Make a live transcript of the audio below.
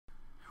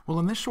Well,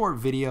 in this short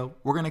video,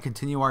 we're going to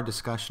continue our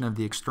discussion of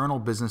the external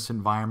business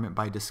environment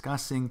by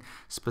discussing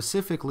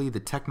specifically the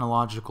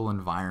technological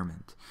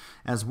environment.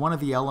 As one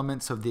of the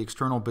elements of the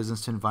external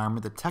business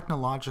environment, the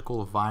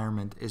technological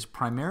environment is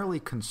primarily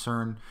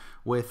concerned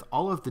with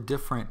all of the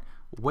different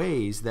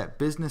ways that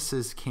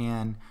businesses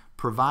can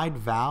provide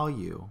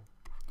value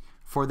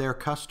for their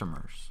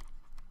customers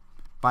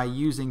by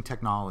using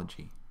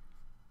technology.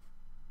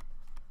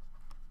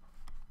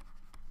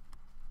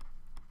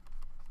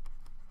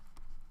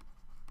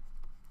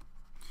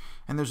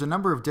 And there's a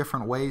number of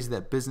different ways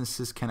that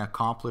businesses can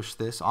accomplish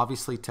this.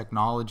 Obviously,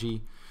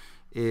 technology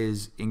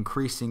is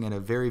increasing at a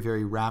very,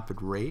 very rapid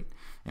rate,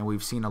 and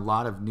we've seen a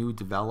lot of new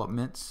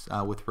developments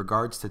with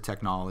regards to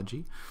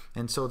technology.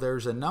 And so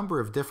there's a number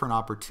of different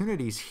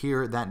opportunities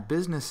here that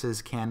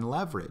businesses can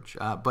leverage.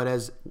 But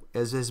as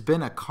has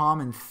been a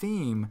common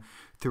theme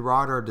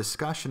throughout our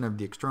discussion of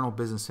the external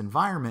business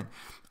environment,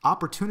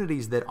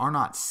 opportunities that are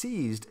not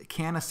seized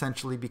can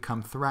essentially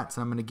become threats.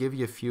 And I'm going to give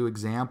you a few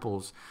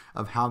examples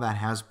of how that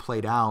has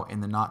played out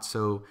in the not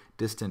so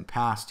distant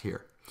past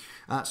here.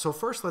 So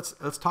first,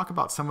 let's talk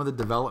about some of the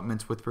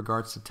developments with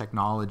regards to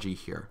technology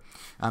here.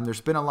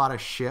 There's been a lot of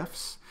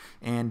shifts,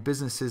 and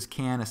businesses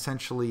can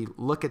essentially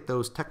look at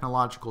those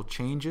technological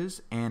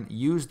changes and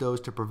use those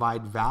to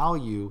provide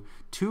value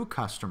to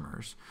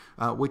customers,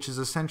 which is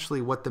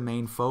essentially what the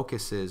main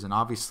focus is. And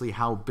obviously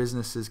how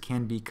businesses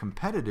can be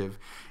competitive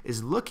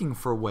is looking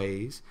for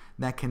ways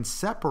that can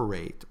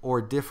separate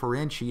or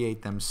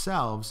differentiate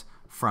themselves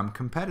from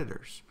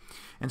competitors.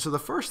 And so the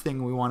first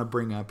thing we want to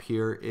bring up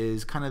here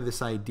is kind of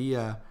this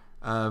idea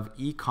of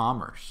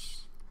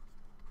e-commerce.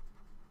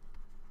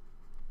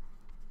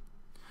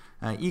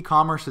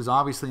 E-commerce is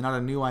obviously not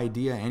a new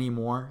idea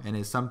anymore, and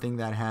is something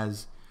that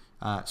has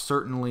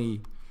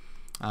certainly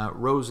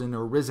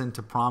risen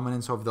to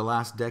prominence over the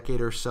last decade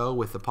or so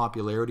with the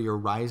popularity or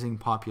rising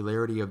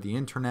popularity of the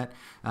internet.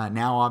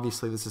 Now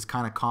obviously this is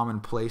kind of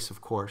commonplace,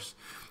 of course.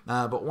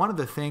 But one of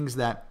the things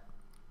that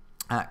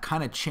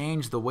kind of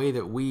changed the way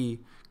that we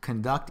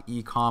conduct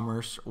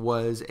e-commerce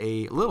was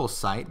a little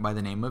site by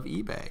the name of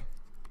eBay.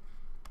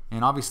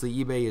 And obviously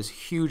eBay is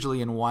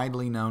hugely and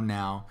widely known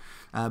now,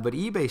 but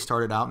eBay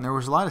started out, and there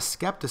was a lot of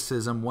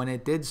skepticism when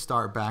it did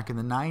start back in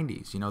the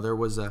 90s. You know, there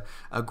was a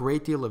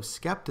great deal of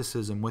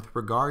skepticism with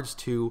regards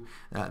to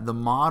the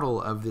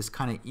model of this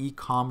kind of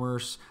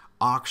e-commerce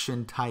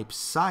auction type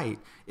site,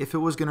 if it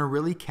was going to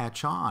really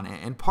catch on.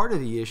 And part of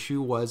the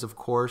issue was, of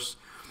course,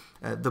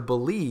 the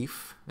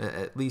belief,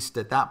 at least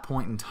at that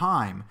point in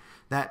time,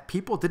 that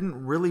people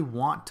didn't really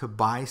want to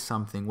buy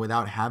something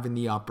without having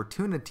the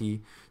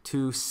opportunity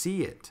to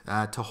see it,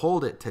 to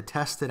hold it, to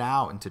test it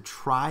out, and to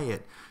try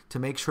it, to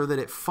make sure that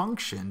it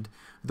functioned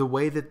the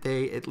way that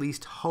they at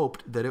least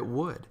hoped that it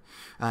would.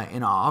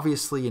 And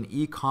obviously in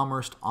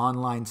e-commerce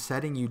online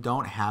setting, you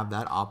don't have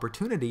that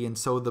opportunity. And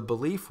so the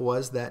belief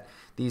was that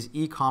these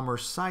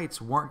e-commerce sites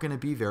weren't going to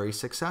be very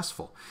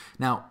successful.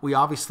 Now, we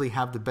obviously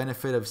have the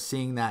benefit of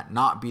seeing that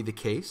not be the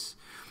case.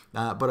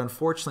 But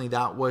unfortunately,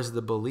 that was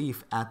the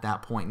belief at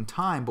that point in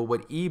time. But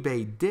what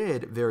eBay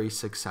did very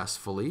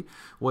successfully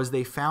was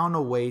they found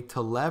a way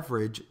to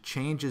leverage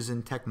changes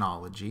in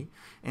technology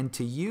and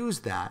to use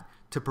that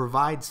to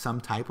provide some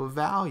type of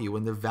value.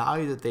 And the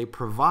value that they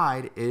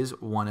provide is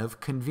one of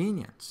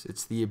convenience.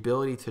 It's the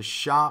ability to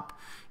shop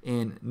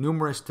in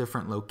numerous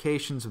different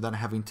locations without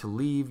having to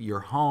leave your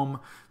home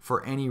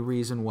for any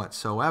reason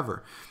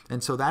whatsoever.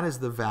 And so that is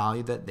the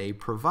value that they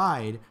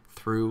provide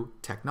through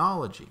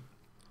technology.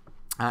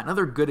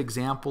 Another good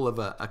example of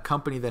a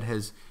company that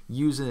has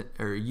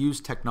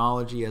used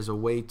technology as a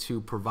way to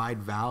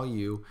provide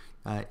value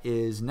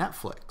is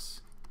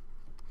Netflix.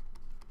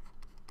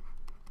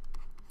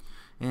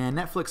 And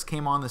Netflix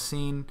came on the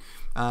scene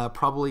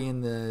probably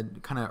in the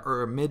kind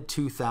of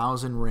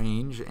mid-2000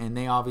 range, and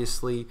they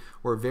obviously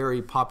were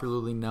very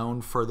popularly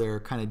known for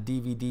their kind of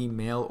DVD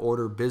mail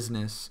order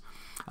business,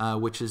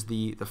 which is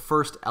the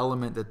first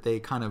element that they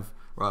kind of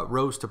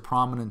rose to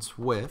prominence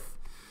with.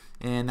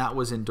 And that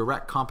was in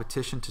direct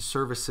competition to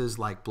services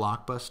like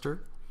Blockbuster,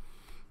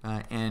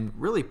 and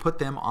really put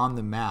them on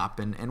the map.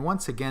 And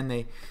once again,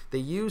 they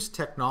used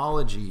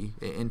technology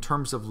in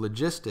terms of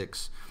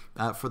logistics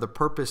for the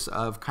purpose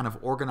of kind of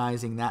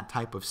organizing that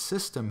type of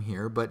system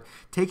here. But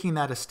taking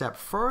that a step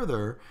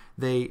further,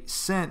 they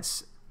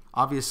since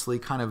obviously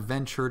kind of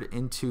ventured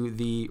into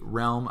the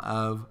realm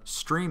of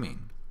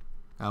streaming,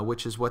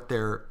 which is what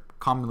they're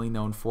commonly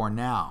known for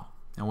now,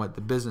 and what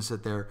the business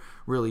that they're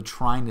really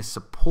trying to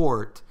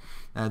support.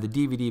 The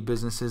DVD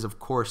business is, of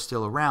course,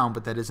 still around,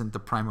 but that isn't the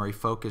primary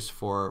focus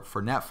for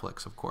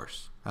Netflix, of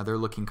course. They're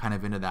looking kind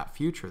of into that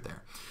future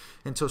there.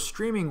 And so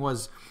streaming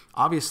was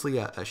obviously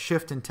a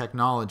shift in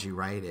technology,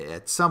 right?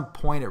 At some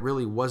point, it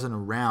really wasn't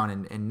around,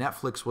 and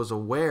Netflix was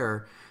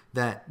aware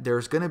that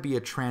there's going to be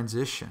a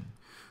transition,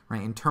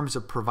 right, in terms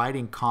of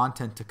providing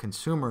content to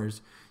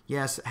consumers.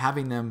 Yes,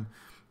 having them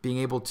being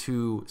able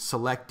to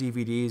select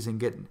DVDs and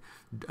get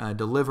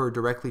delivered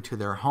directly to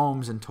their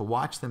homes and to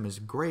watch them is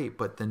great,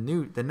 but the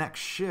next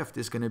shift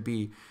is going to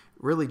be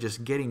really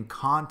just getting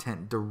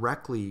content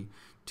directly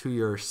to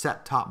your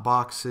set-top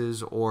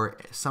boxes or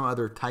some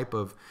other type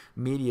of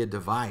media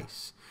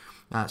device.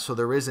 So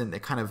there isn't,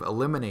 it kind of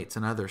eliminates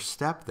another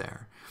step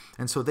there.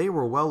 And so they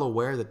were well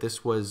aware that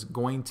this was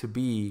going to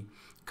be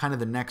kind of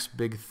the next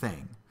big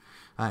thing.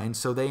 And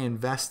so they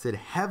invested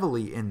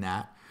heavily in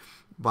that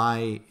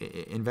by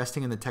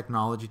investing in the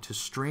technology to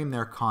stream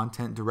their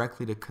content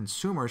directly to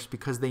consumers,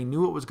 because they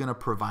knew it was going to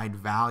provide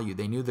value.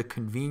 They knew the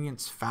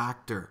convenience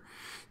factor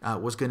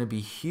was going to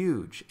be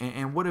huge.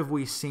 And what have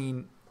we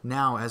seen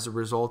now as a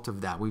result of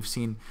that? We've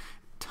seen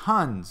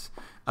tons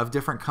of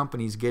different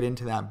companies get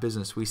into that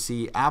business. We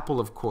see Apple,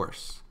 of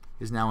course,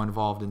 is now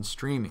involved in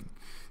streaming.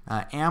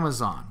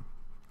 Amazon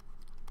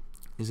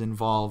is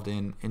involved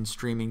in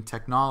streaming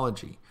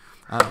technology.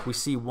 We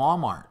see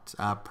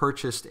Walmart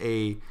purchased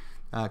a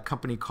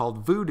company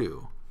called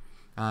Voodoo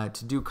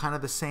to do kind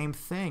of the same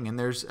thing. And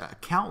there's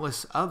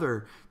countless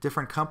other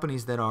different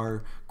companies that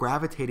are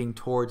gravitating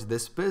towards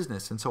this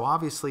business. And so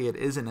obviously it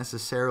isn't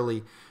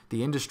necessarily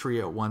the industry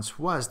it once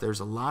was. There's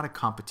a lot of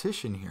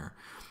competition here.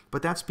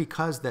 But that's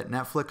because that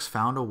Netflix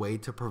found a way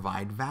to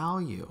provide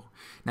value.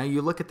 Now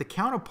you look at the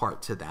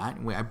counterpart to that.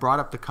 I brought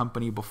up the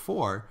company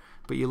before,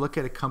 but you look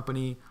at a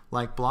company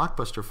like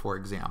Blockbuster, for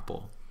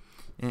example,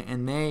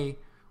 and they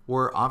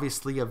were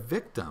obviously a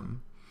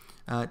victim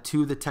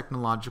to the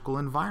technological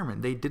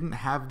environment. They didn't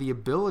have the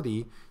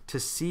ability to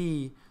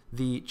see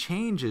the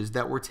changes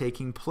that were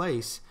taking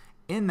place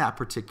in that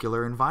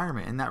particular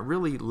environment, and that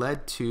really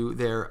led to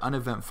their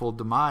uneventful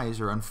demise,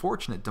 or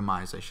unfortunate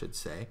demise, I should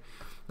say.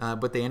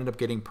 But they ended up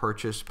getting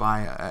purchased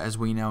by, as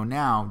we know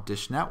now,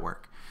 Dish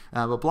Network.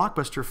 But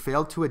Blockbuster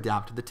failed to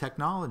adapt to the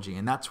technology,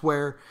 and that's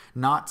where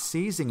not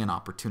seizing an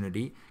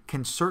opportunity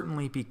can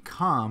certainly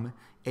become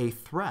a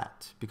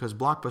threat, because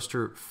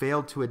Blockbuster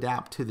failed to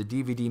adapt to the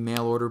DVD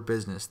mail order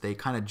business. They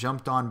kind of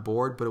jumped on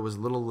board, but it was a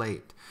little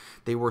late.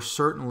 They were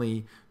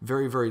certainly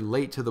very, very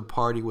late to the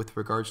party with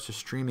regards to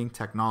streaming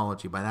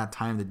technology. By that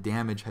time, the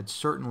damage had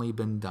certainly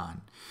been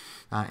done.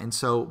 And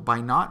so by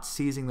not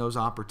seizing those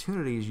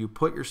opportunities, you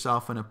put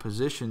yourself in a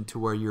position to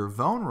where you're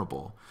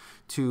vulnerable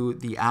to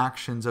the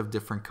actions of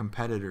different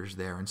competitors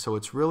there. And so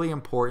it's really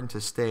important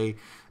to stay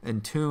in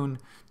tune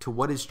to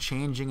what is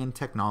changing in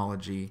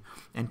technology,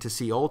 and to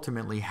see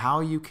ultimately how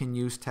you can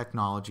use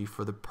technology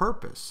for the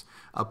purpose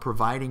of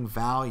providing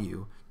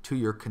value to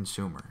your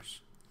consumers.